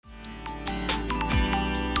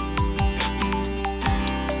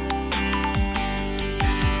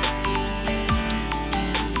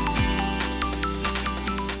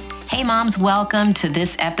Hey moms, welcome to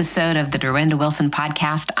this episode of the Dorinda Wilson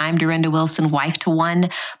podcast. I'm Dorinda Wilson, wife to 1,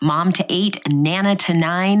 mom to 8, nana to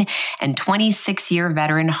 9, and 26-year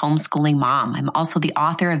veteran homeschooling mom. I'm also the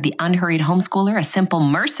author of The Unhurried Homeschooler, a simple,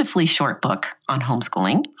 mercifully short book on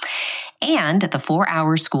homeschooling, and The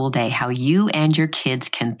 4-Hour School Day, how you and your kids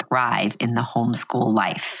can thrive in the homeschool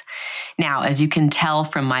life. Now, as you can tell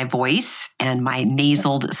from my voice and my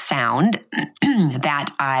nasaled sound,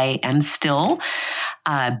 that I am still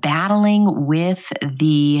battling with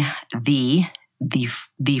the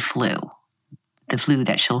flu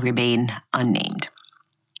that shall remain unnamed.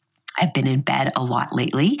 I've been in bed a lot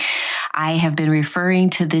lately. I have been referring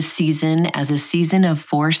to this season as a season of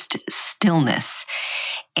forced stillness.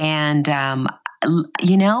 And, I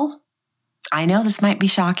know this might be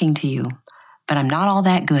shocking to you, but I'm not all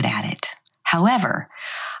that good at it. However,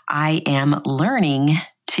 I am learning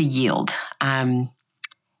to yield.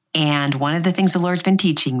 And one of the things the Lord's been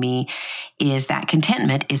teaching me is that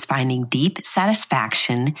contentment is finding deep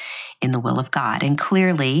satisfaction in the will of God. And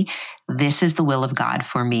clearly, this is the will of God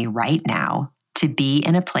for me right now, to be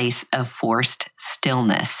in a place of forced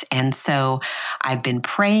stillness. And so I've been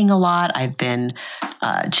praying a lot. I've been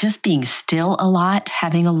just being still a lot,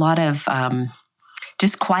 having a lot of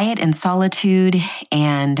just quiet and solitude.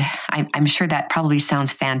 And I'm sure that probably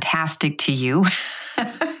sounds fantastic to you.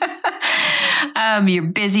 You're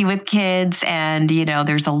busy with kids and,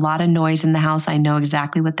 there's a lot of noise in the house. I know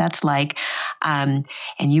exactly what that's like. And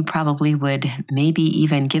you probably would maybe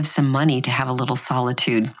even give some money to have a little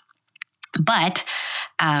solitude. But,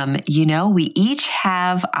 we each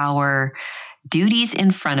have our duties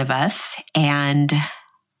in front of us, and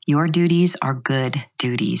your duties are good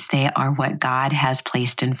duties. They are what God has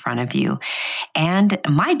placed in front of you. And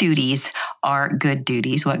my duties are good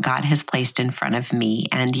duties, what God has placed in front of me.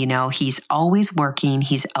 And, He's always working.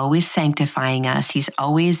 He's always sanctifying us. He's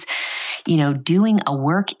always, doing a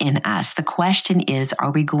work in us. The question is,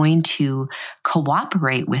 are we going to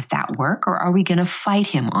cooperate with that work, or are we going to fight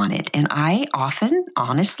Him on it? And I often,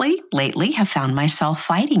 honestly, lately have found myself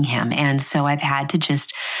fighting Him. And so I've had to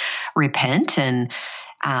just repent and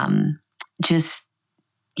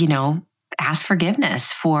ask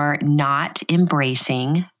forgiveness for not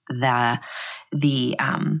embracing the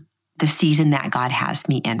season that God has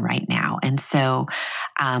me in right now. And so,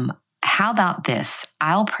 how about this?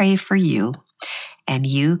 I'll pray for you and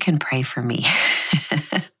you can pray for me.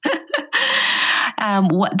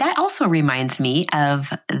 That also reminds me of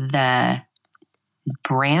the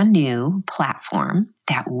brand new platform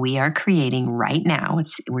that we are creating right now.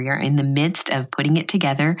 We are in the midst of putting it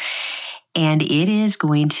together, and it is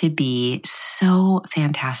going to be so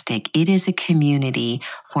fantastic. It is a community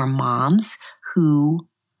for moms who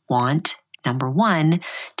want, number one,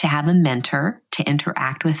 to have a mentor, to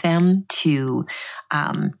interact with them, to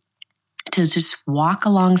just walk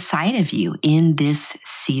alongside of you in this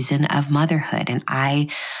season of motherhood. And I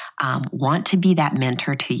want to be that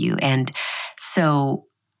mentor to you. And so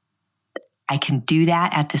I can do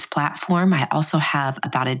that at this platform. I also have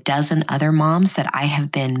about a dozen other moms that I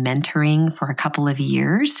have been mentoring for a couple of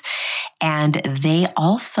years, and they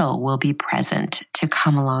also will be present to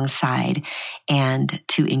come alongside and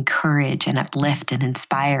to encourage and uplift and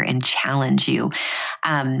inspire and challenge you.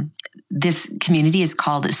 This community is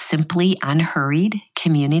called Simply Unhurried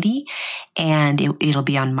Community, and it'll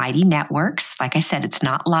be on Mighty Networks. Like I said, it's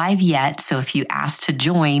not live yet, so if you ask to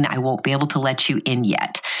join, I won't be able to let you in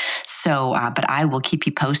yet. So, but I will keep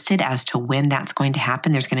you posted as to when that's going to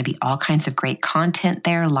happen. There's going to be all kinds of great content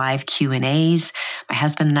there, live Q&As. My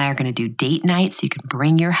husband and I are going to do date night, so you can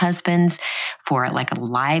bring your husbands for like a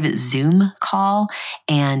live Zoom call,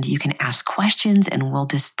 and you can ask questions, and we'll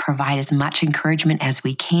just provide as much encouragement as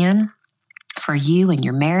we can for you and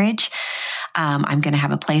your marriage. I'm going to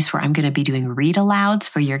have a place where I'm going to be doing read alouds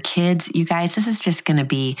for your kids. You guys, this is just going to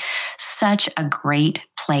be such a great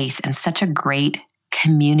place and such a great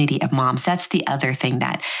community of moms. That's the other thing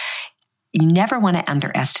that you never want to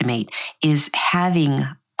underestimate, is having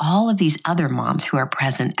all of these other moms who are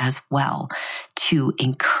present as well to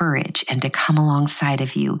encourage and to come alongside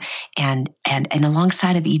of you and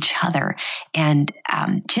alongside of each other, and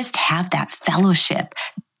just have that fellowship.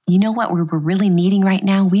 You know what we're really needing right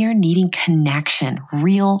now? We are needing connection,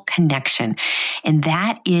 real connection. And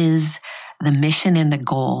that is the mission and the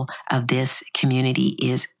goal of this community,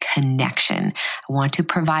 is connection. I want to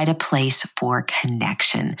provide a place for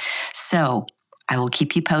connection. So I will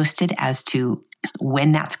keep you posted as to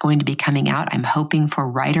when that's going to be coming out. I'm hoping for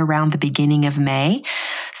right around the beginning of May.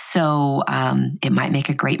 So it might make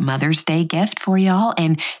a great Mother's Day gift for y'all.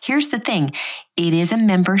 And here's the thing. It is a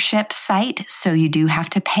membership site, so you do have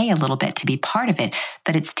to pay a little bit to be part of it,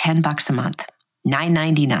 but it's $10 a month,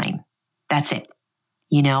 $9.99. That's it.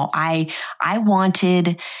 You know, I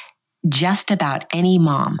wanted just about any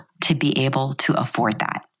mom to be able to afford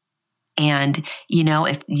that. And, you know,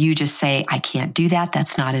 if you just say, I can't do that,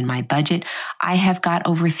 that's not in my budget, I have got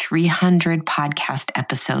over 300 podcast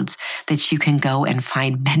episodes that you can go and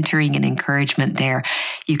find mentoring and encouragement there.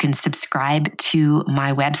 You can subscribe to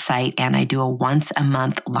my website, and I do a once a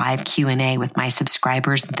month live Q&A with my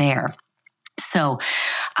subscribers there. So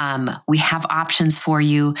we have options for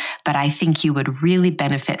you, but I think you would really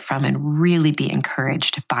benefit from and really be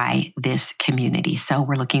encouraged by this community. So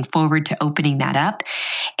we're looking forward to opening that up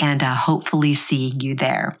and hopefully seeing you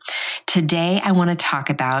there. Today, I want to talk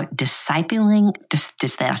about discipling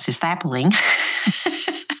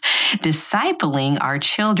our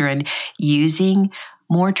children using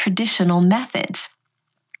more traditional methods.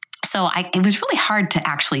 So it was really hard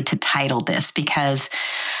to title this because,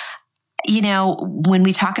 you know, when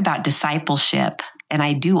we talk about discipleship, and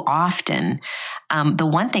I do often, the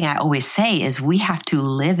one thing I always say is we have to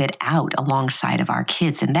live it out alongside of our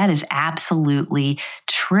kids. And that is absolutely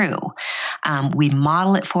true. We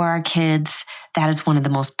model it for our kids. That is one of the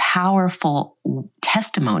most powerful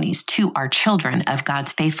testimonies to our children of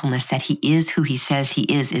God's faithfulness, that He is who He says He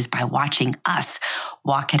is by watching us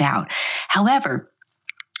walk it out. However,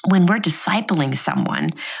 when we're discipling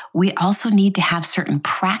someone, we also need to have certain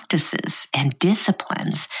practices and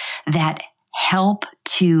disciplines that help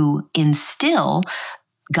to instill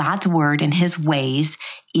God's word and His ways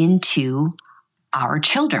into our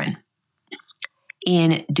children.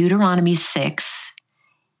 In Deuteronomy 6,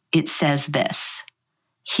 it says this: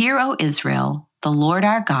 "Hear, O Israel, the Lord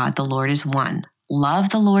our God, the Lord is one. Love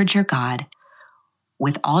the Lord your God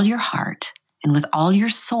with all your heart and with all your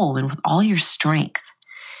soul and with all your strength.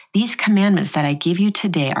 These commandments that I give you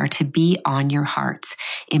today are to be on your hearts.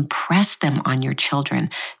 Impress them on your children.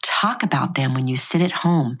 Talk about them when you sit at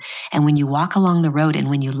home and when you walk along the road and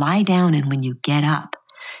when you lie down and when you get up.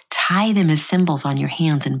 Tie them as symbols on your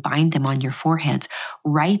hands and bind them on your foreheads.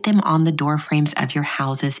 Write them on the doorframes of your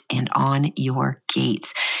houses and on your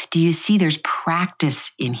gates." Do you see there's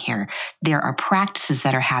practice in here? There are practices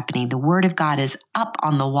that are happening. The word of God is up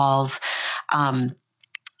on the walls.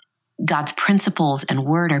 God's principles and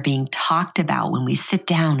word are being talked about when we sit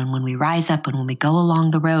down and when we rise up and when we go along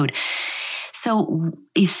the road. So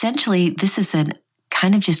essentially, this is a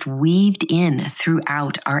kind of just weaved in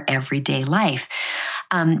throughout our everyday life.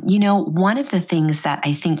 You know, one of the things that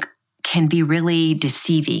I think can be really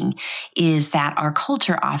deceiving is that our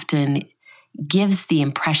culture often gives the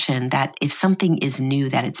impression that if something is new,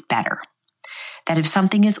 that it's better. That if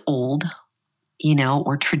something is old, you know,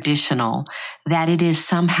 or traditional, that it is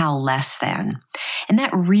somehow less than. And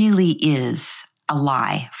that really is a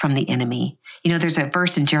lie from the enemy. You know, there's a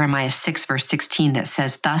verse in Jeremiah 6, verse 16 that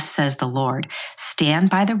says, "Thus says the Lord, stand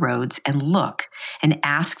by the roads and look and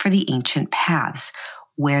ask for the ancient paths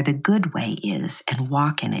where the good way is and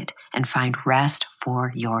walk in it and find rest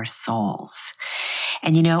for your souls."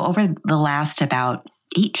 And, you know, over the last about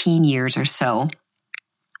 18 years or so,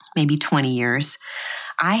 maybe 20 years,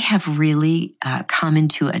 I have really come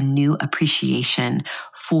into a new appreciation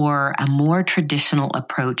for a more traditional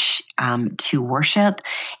approach to worship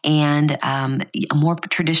and a more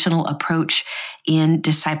traditional approach in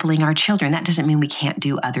discipling our children. That doesn't mean we can't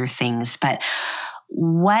do other things, but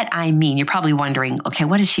what I mean, you're probably wondering, okay,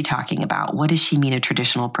 what is she talking about? What does she mean a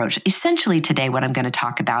traditional approach? Essentially today, what I'm going to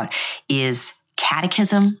talk about is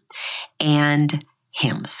catechism and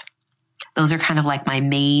hymns. Those are kind of like my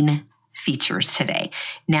main features today.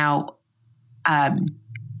 Now, I'm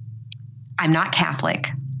not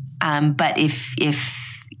Catholic, but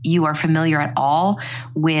if you are familiar at all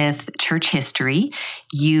with church history,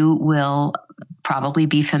 you will probably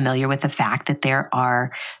be familiar with the fact that there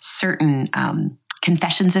are certain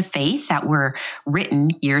confessions of faith that were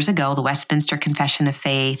written years ago: the Westminster Confession of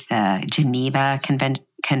Faith, the Geneva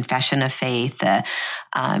Confession of Faith, the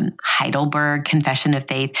Heidelberg Confession of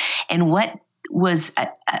Faith, and what was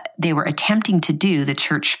they were attempting to do, the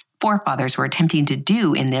church forefathers were attempting to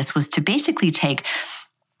do in this, was to basically take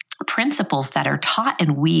principles that are taught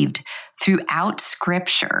and weaved throughout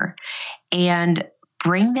Scripture and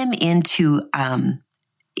bring them into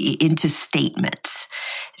statements.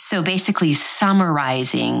 So basically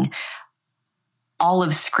summarizing all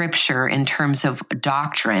of Scripture in terms of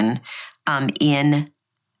doctrine in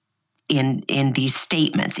these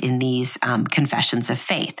statements, in these confessions of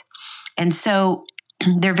faith. And so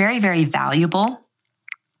they're very, very valuable.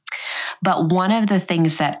 But one of the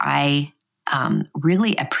things that I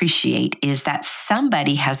really appreciate is that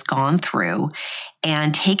somebody has gone through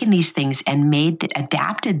and taken these things and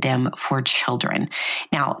adapted them for children.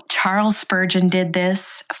 Now, Charles Spurgeon did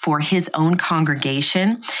this for his own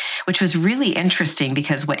congregation, which was really interesting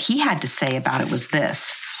because what he had to say about it was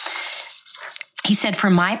this. He said, "For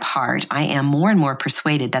my part, I am more and more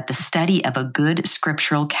persuaded that the study of a good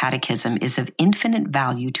scriptural catechism is of infinite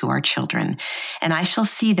value to our children, and I shall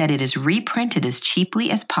see that it is reprinted as cheaply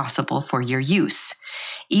as possible for your use.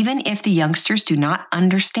 Even if the youngsters do not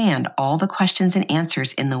understand all the questions and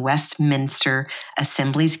answers in the Westminster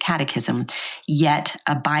Assembly's catechism, yet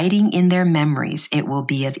abiding in their memories, it will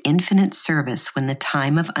be of infinite service when the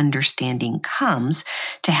time of understanding comes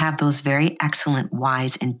to have those very excellent,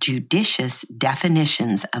 wise, and judicious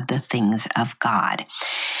definitions of the things of God."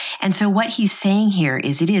 And so what he's saying here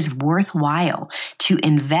is it is worthwhile to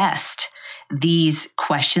invest these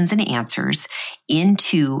questions and answers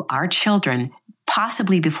into our children,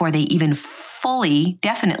 possibly before they even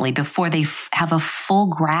definitely before they have a full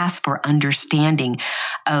grasp or understanding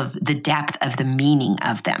of the depth of the meaning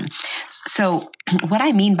of them. So what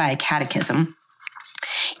I mean by a catechism,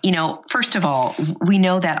 first of all, we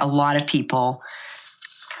know that a lot of people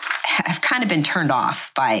have kind of been turned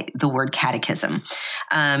off by the word catechism,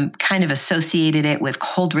 kind of associated it with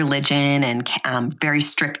cold religion and very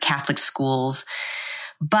strict Catholic schools.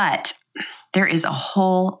 But there is a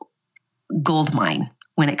whole gold mine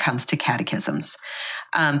when it comes to catechisms.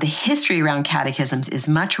 The history around catechisms is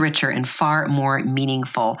much richer and far more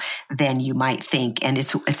meaningful than you might think. And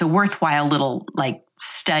it's a worthwhile little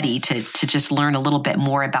study to just learn a little bit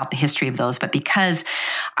more about the history of those. But because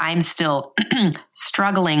I'm still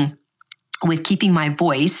struggling with keeping my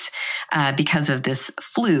voice because of this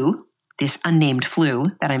unnamed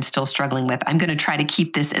flu that I'm still struggling with, I'm going to try to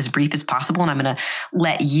keep this as brief as possible. And I'm going to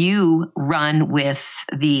let you run with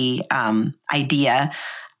the idea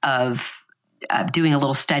of doing a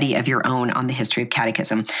little study of your own on the history of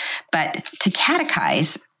catechism. But to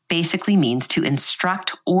catechize basically means to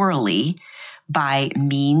instruct orally by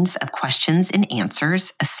means of questions and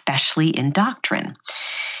answers, especially in doctrine.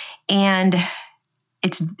 And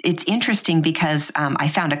it's interesting because I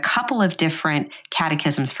found a couple of different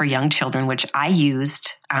catechisms for young children, which I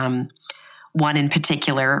used, one in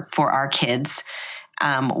particular for our kids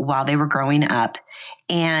while they were growing up.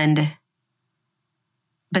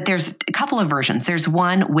 But there's a couple of versions. There's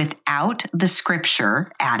one without the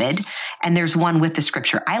scripture added, and there's one with the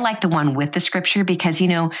scripture. I like the one with the scripture because,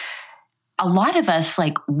 a lot of us,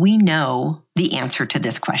 we know the answer to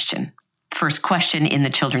this question. First question in the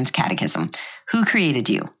children's catechism: who created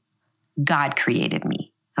you? God created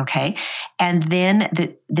me. Okay. And then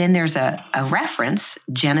there's a reference,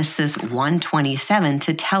 Genesis 1:27,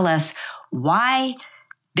 to tell us why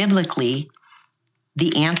biblically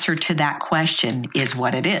the answer to that question is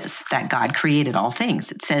what it is, that God created all things.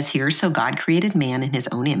 It says here, "So God created man in his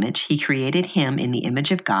own image. He created him in the image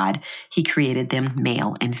of God. He created them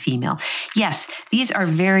male and female." Yes, these are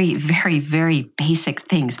very, very, very basic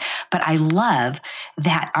things, but I love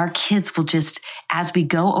that our kids will just, as we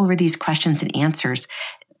go over these questions and answers,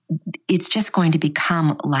 it's just going to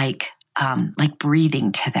become like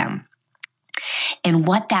breathing to them. And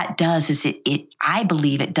what that does is I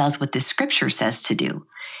believe it does what the scripture says to do.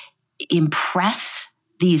 Impress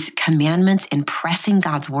these commandments, impressing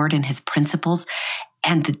God's word and his principles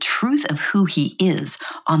and the truth of who he is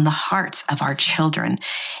on the hearts of our children.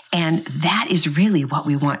 And that is really what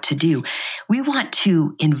we want to do. We want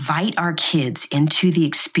to invite our kids into the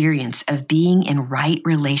experience of being in right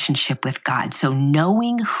relationship with God. So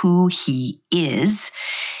knowing who he is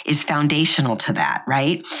foundational to that,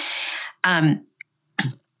 right?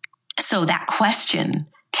 So that question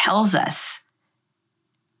tells us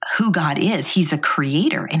who God is. He's a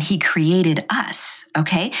creator and he created us.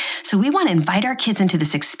 Okay. So we want to invite our kids into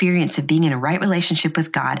this experience of being in a right relationship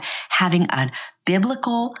with God, having a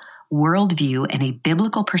biblical worldview and a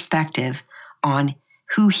biblical perspective on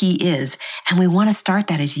who he is. And we want to start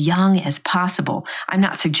that as young as possible. I'm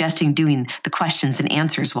not suggesting doing the questions and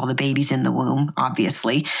answers while the baby's in the womb,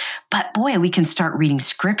 obviously. But boy, we can start reading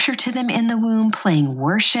scripture to them in the womb, playing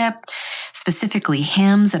worship, specifically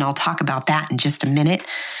hymns. And I'll talk about that in just a minute.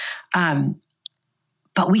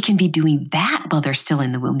 But we can be doing that while they're still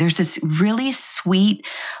in the womb. There's this really sweet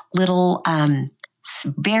little,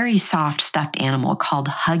 very soft stuffed animal called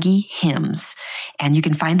Huggy Hymns. And you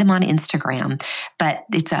can find them on Instagram, but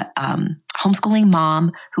it's a homeschooling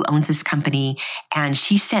mom who owns this company, and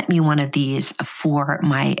she sent me one of these for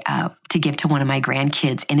my to give to one of my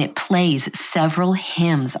grandkids, and it plays several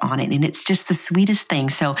hymns on it, and it's just the sweetest thing.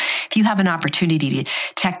 So if you have an opportunity to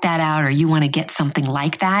check that out, or you want to get something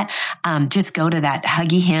like that, just go to that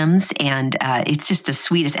Huggy Hymns, and it's just the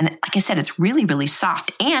sweetest. And like I said, it's really, really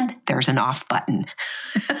soft, and there's an off button.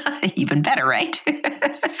 Even better, right?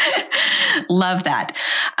 Love that.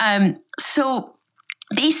 So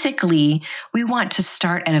basically, we want to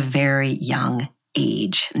start at a very young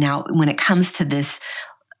age. Now, when it comes to this,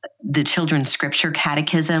 the children's scripture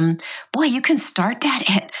catechism, boy, you can start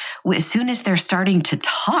that as soon as they're starting to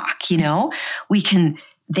talk.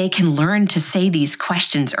 They can learn to say these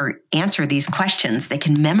questions or answer these questions. They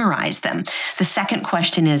can memorize them. The second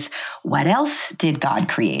question is, what else did God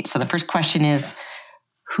create? So the first question is,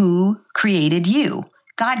 who created you?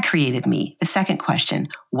 God created me. The second question,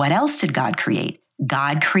 what else did God create?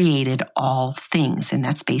 God created all things, and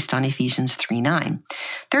that's based on Ephesians 3:9.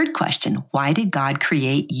 Third question, why did God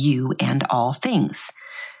create you and all things?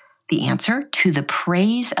 The answer, to the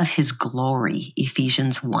praise of his glory,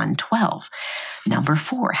 Ephesians 1:12. Number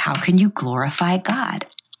 4, how can you glorify God?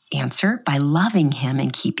 Answer, by loving him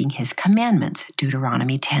and keeping his commandments,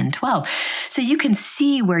 Deuteronomy 10:12. So you can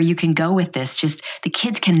see where you can go with this. Just the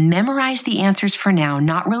kids can memorize the answers for now,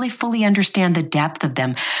 not really fully understand the depth of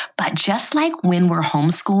them. But just like when we're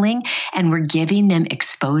homeschooling and we're giving them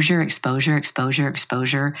exposure,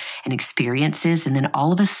 and experiences, and then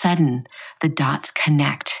all of a sudden the dots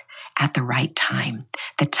connect at the right time,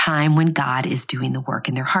 the time when God is doing the work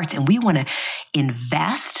in their hearts. And we want to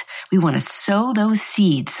invest, we want to sow those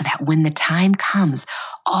seeds so that when the time comes,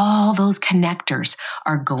 all those connectors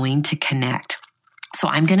are going to connect. So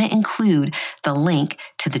I'm going to include the link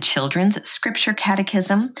to the Children's Scripture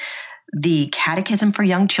Catechism, the Catechism for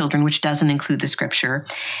Young Children, which doesn't include the scripture.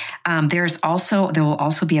 There will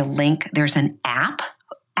also be a link. There's an app,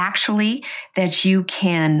 actually, that you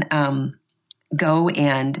can go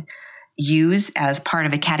and use as part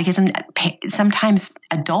of a catechism. Sometimes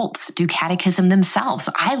adults do catechism themselves.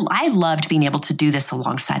 So I loved being able to do this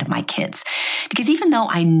alongside of my kids, because even though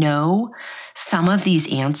I know some of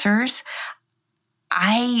these answers,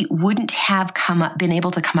 I wouldn't have been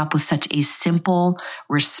able to come up with such a simple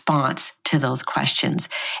response to those questions.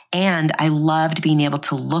 And I loved being able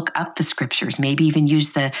to look up the scriptures, maybe even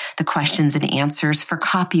use the questions and answers for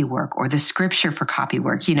copywork, or the scripture for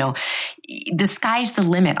copywork. The sky's the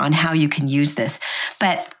limit on how you can use this.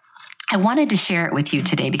 But I wanted to share it with you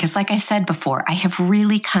today because, like I said before, I have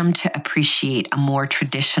really come to appreciate a more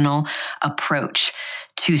traditional approach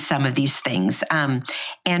to some of these things.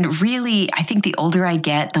 And really, I think the older I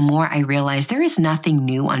get, the more I realize there is nothing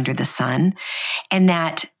new under the sun, and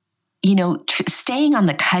that, staying on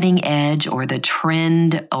the cutting edge or the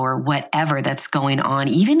trend or whatever that's going on,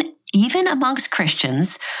 even amongst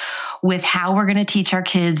Christians, with how we're going to teach our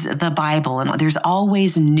kids the Bible. And there's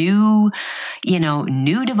always new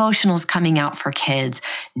devotionals coming out for kids,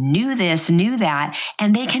 new this, new that,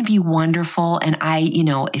 and they can be wonderful. And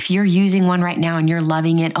if you're using one right now and you're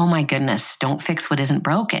loving it, oh my goodness, don't fix what isn't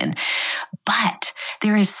broken. But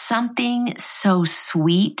there is something so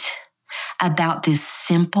sweet about this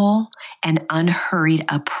simple and unhurried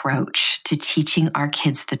approach to teaching our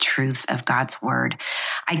kids the truths of God's word.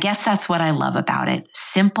 I guess that's what I love about it.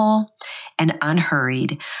 Simple and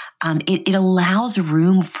unhurried. It allows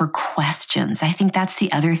room for questions. I think that's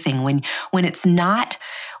the other thing. When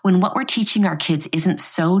what we're teaching our kids isn't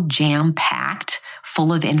so jam-packed,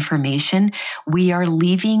 full of information, we are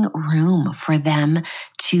leaving room for them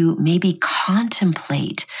to maybe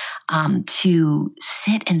contemplate, to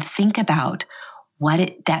sit and think about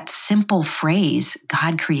that simple phrase,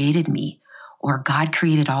 God created me, or God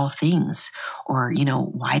created all things, or,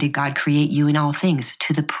 why did God create you in all things?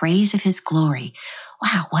 To the praise of his glory.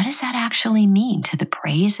 Wow, what does that actually mean? To the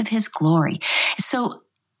praise of his glory. So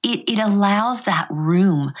it allows that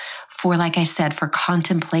room for, like I said, for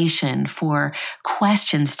contemplation, for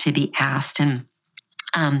questions to be asked. And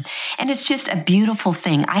it's just a beautiful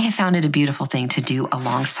thing. I have found it a beautiful thing to do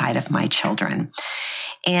alongside of my children.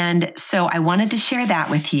 And so I wanted to share that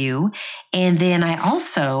with you. And then I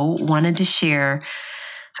also wanted to share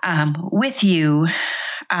with you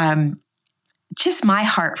just my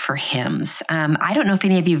heart for hymns. I don't know if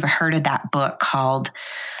any of you have heard of that book called,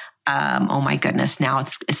 oh my goodness, now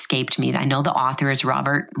it's escaped me. I know the author is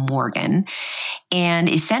Robert Morgan. And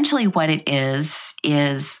essentially what it is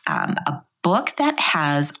a book that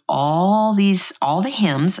has all the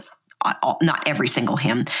hymns, not every single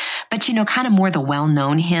hymn, but, kind of more the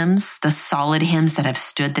well-known hymns, the solid hymns that have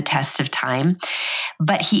stood the test of time.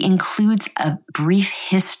 But he includes a brief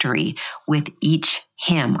history with each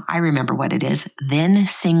hymn. I remember what it is. Then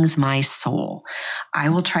sings my soul. I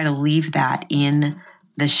will try to leave that in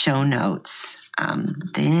the show notes.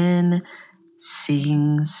 Then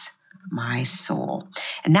sings my soul.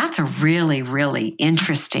 And that's a really, really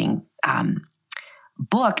interesting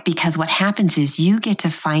book, because what happens is you get to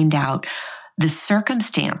find out the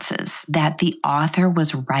circumstances that the author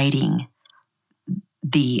was writing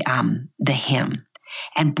the hymn.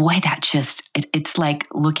 And boy, that it's like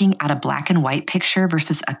looking at a black and white picture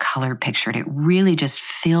versus a colored picture. And it really just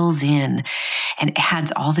fills in and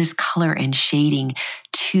adds all this color and shading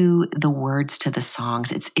to the words, to the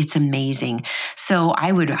songs. It's amazing. So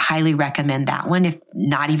I would highly recommend that one, if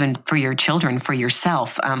not even for your children, for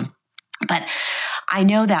yourself. But I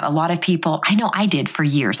know that a lot of people, I know I did for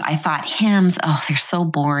years. I thought hymns, they're so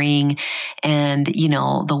boring. And,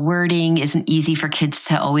 the wording isn't easy for kids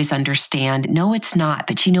to always understand. No, it's not.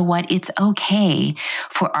 But you know what? It's okay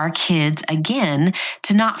for our kids, again,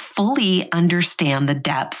 to not fully understand the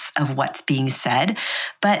depths of what's being said,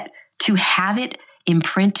 but to have it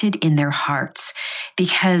imprinted in their hearts.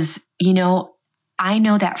 Because, I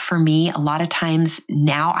know that for me, a lot of times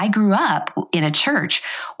now, I grew up in a church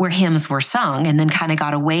where hymns were sung, and then kind of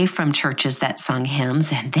got away from churches that sung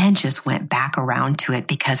hymns, and then just went back around to it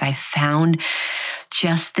because I found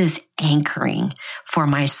just this anchoring for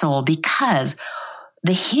my soul, because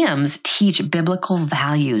the hymns teach biblical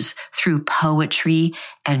values through poetry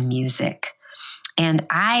and music. And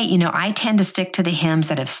I tend to stick to the hymns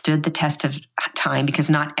that have stood the test of time, because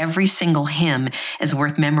not every single hymn is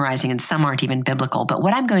worth memorizing, and some aren't even biblical. But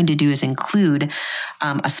what I'm going to do is include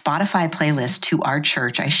a Spotify playlist to our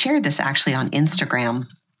church. I shared this actually on Instagram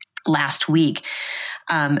last week,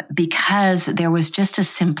 because there was just a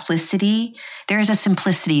simplicity. There is a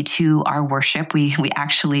simplicity to our worship. We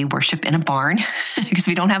actually worship in a barn because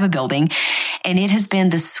we don't have a building. And it has been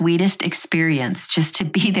the sweetest experience just to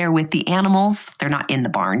be there with the animals. They're not in the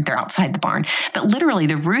barn, they're outside the barn. But literally,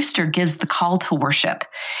 the rooster gives the call to worship.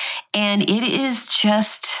 And it is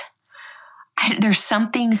just, there's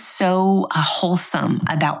something so wholesome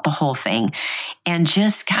about the whole thing, and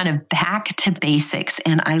just kind of back to basics.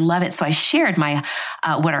 And I love it. So I shared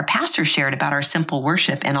what our pastor shared about our simple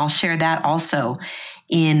worship, and I'll share that also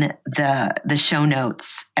in the show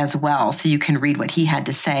notes as well, so you can read what he had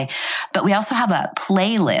to say. But we also have a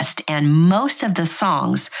playlist, and most of the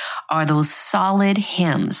songs are those solid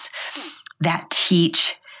hymns that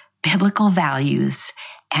teach biblical values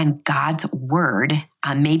and God's word,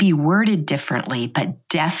 maybe worded differently, but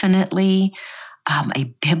definitely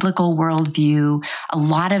a biblical worldview. A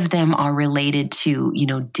lot of them are related to,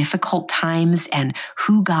 difficult times and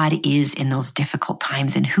who God is in those difficult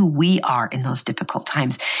times and who we are in those difficult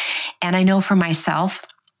times. And I know for myself,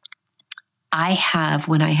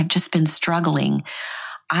 when I have just been struggling,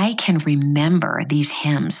 I can remember these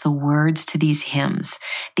hymns, the words to these hymns,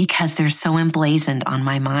 because they're so emblazoned on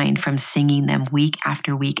my mind from singing them week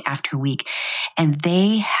after week after week. And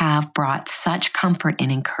they have brought such comfort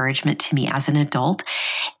and encouragement to me as an adult.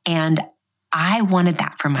 And I wanted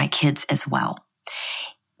that for my kids as well.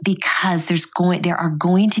 Because there are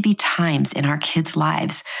going to be times in our kids'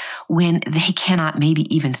 lives when they cannot maybe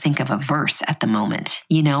even think of a verse at the moment,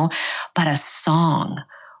 but a song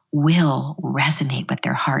will resonate with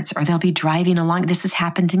their hearts, or they'll be driving along. This has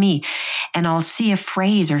happened to me, and I'll see a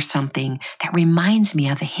phrase or something that reminds me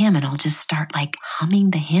of a hymn, and I'll just start like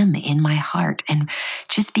humming the hymn in my heart and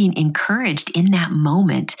just being encouraged in that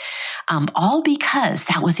moment, all because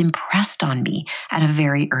that was impressed on me at a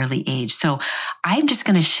very early age. So I'm just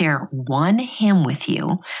going to share one hymn with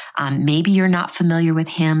you. Maybe you're not familiar with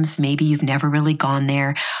hymns. Maybe you've never really gone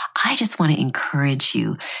there. I just want to encourage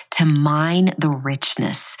you to mine the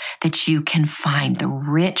richness that you can find, the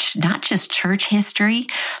rich, not just church history,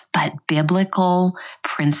 but biblical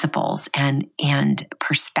principles and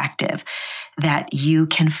perspective that you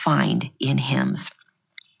can find in hymns.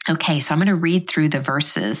 Okay, so I'm going to read through the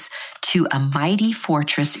verses to "A Mighty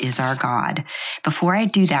Fortress is Our God." Before I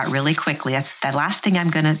do that, really quickly, that's the last thing I'm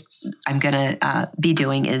going to be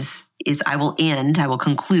doing is I will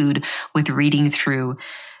conclude with reading through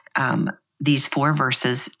these 4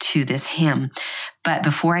 verses to this hymn. But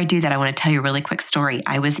before I do that, I want to tell you a really quick story.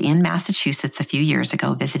 I was in Massachusetts a few years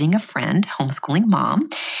ago visiting a friend, homeschooling mom,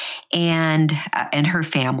 and her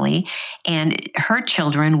family, and her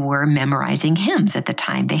children were memorizing hymns at the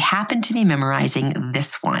time. They happened to be memorizing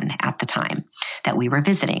this one at the time that we were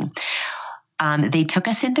visiting. They took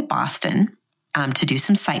us into Boston, to do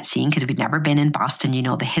some sightseeing because we'd never been in Boston. You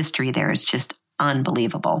know, the history there is just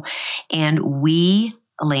unbelievable. And we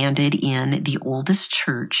landed in the oldest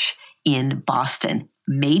church in Boston,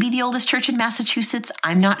 maybe the oldest church in Massachusetts.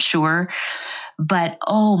 I'm not sure. But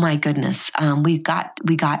oh my goodness, we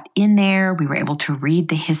got in there. We were able to read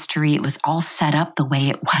the history. It was all set up the way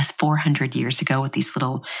it was 400 years ago with these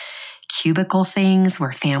little cubicle things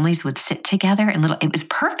where families would sit together, and it was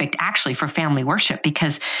perfect actually for family worship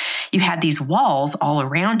because you had these walls all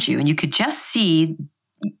around you and you could just see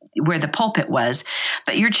where the pulpit was,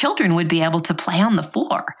 but your children would be able to play on the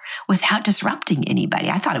floor without disrupting anybody.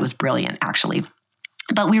 I thought it was brilliant actually.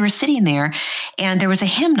 But we were sitting there and there was a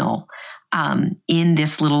hymnal in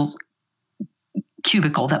this little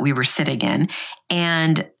cubicle that we were sitting in.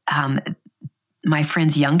 And my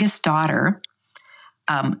friend's youngest daughter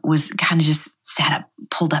was kind of just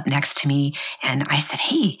pulled up next to me. And I said,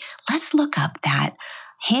 hey, let's look up that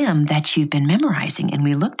hymn that you've been memorizing. And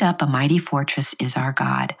we looked up A Mighty Fortress Is Our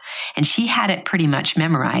God. And she had it pretty much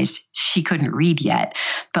memorized. She couldn't read yet,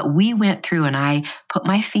 but we went through and I put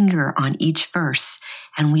my finger on each verse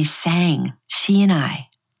and we sang, she and I,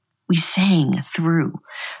 we sang through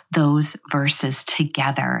those verses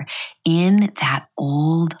together in that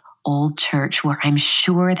old church where I'm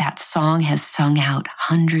sure that song has sung out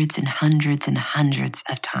hundreds and hundreds and hundreds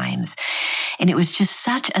of times. And it was just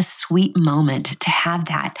such a sweet moment to have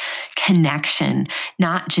that connection,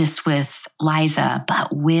 not just with Liza,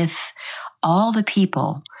 but with all the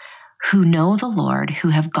people who know the Lord, who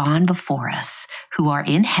have gone before us, who are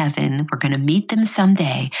in heaven. We're going to meet them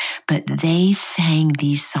someday, but they sang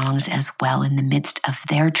these songs as well in the midst of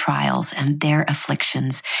their trials and their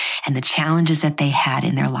afflictions and the challenges that they had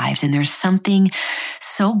in their lives. And there's something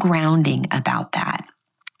so grounding about that.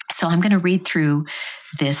 So I'm going to read through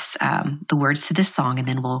this, the words to this song, and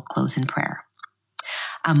then we'll close in prayer.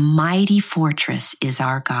 A mighty fortress is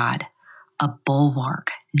our God, a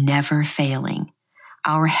bulwark never failing.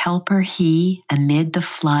 Our helper he, amid the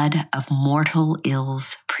flood of mortal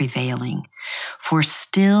ills prevailing. For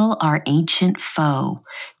still our ancient foe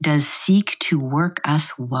does seek to work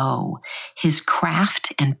us woe. His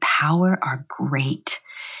craft and power are great,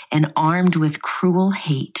 and armed with cruel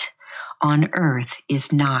hate, on earth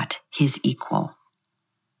is not his equal.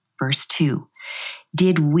 Verse 2,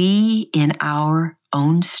 did we in our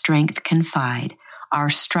own strength confide, our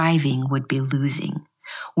striving would be losing.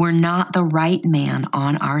 Were not the right man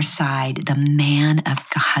on our side, the man of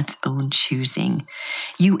God's own choosing.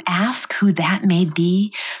 You ask who that may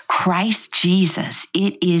be? Christ Jesus,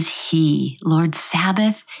 it is he. Lord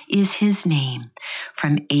Sabaoth is his name.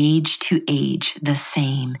 From age to age the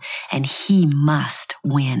same, and he must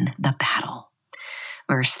win the battle.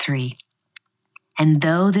 Verse 3, and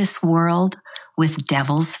though this world with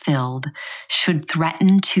devils filled should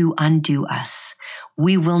threaten to undo us,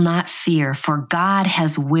 we will not fear, for God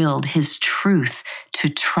has willed his truth to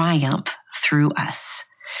triumph through us.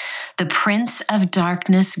 The prince of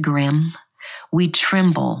darkness grim, we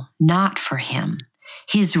tremble not for him.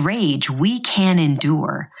 His rage we can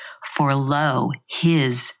endure, for lo,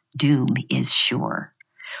 his doom is sure.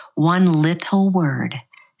 One little word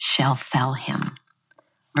shall fell him.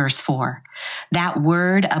 Verse 4, that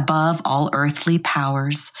word above all earthly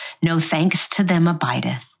powers, no thanks to them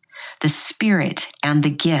abideth. The Spirit and the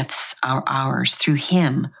gifts are ours through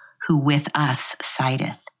him who with us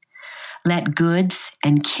sideth. Let goods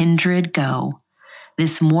and kindred go,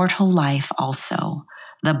 this mortal life also.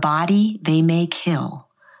 The body they may kill,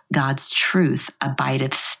 God's truth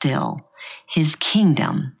abideth still. His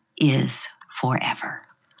kingdom is forever.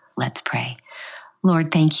 Let's pray.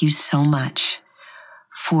 Lord, thank you so much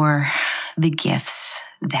for the gifts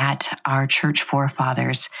that our church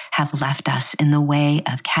forefathers have left us in the way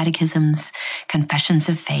of catechisms, confessions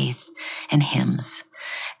of faith, and hymns.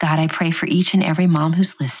 God, I pray for each and every mom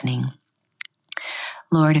who's listening.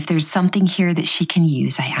 Lord, if there's something here that she can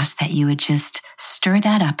use, I ask that you would just stir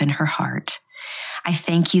that up in her heart. I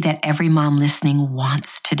thank you that every mom listening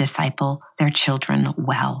wants to disciple their children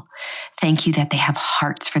well. Thank you that they have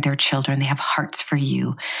hearts for their children. They have hearts for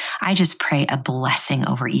you. I just pray a blessing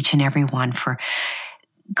over each and every one for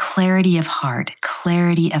clarity of heart,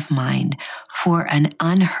 clarity of mind, for an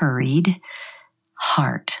unhurried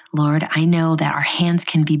heart. Lord, I know that our hands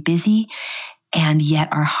can be busy and yet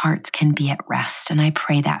our hearts can be at rest. And I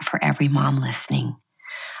pray that for every mom listening.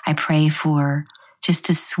 I pray for just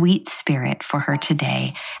a sweet spirit for her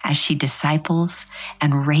today as she disciples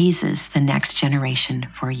and raises the next generation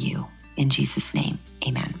for you. In Jesus' name,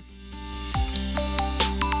 amen.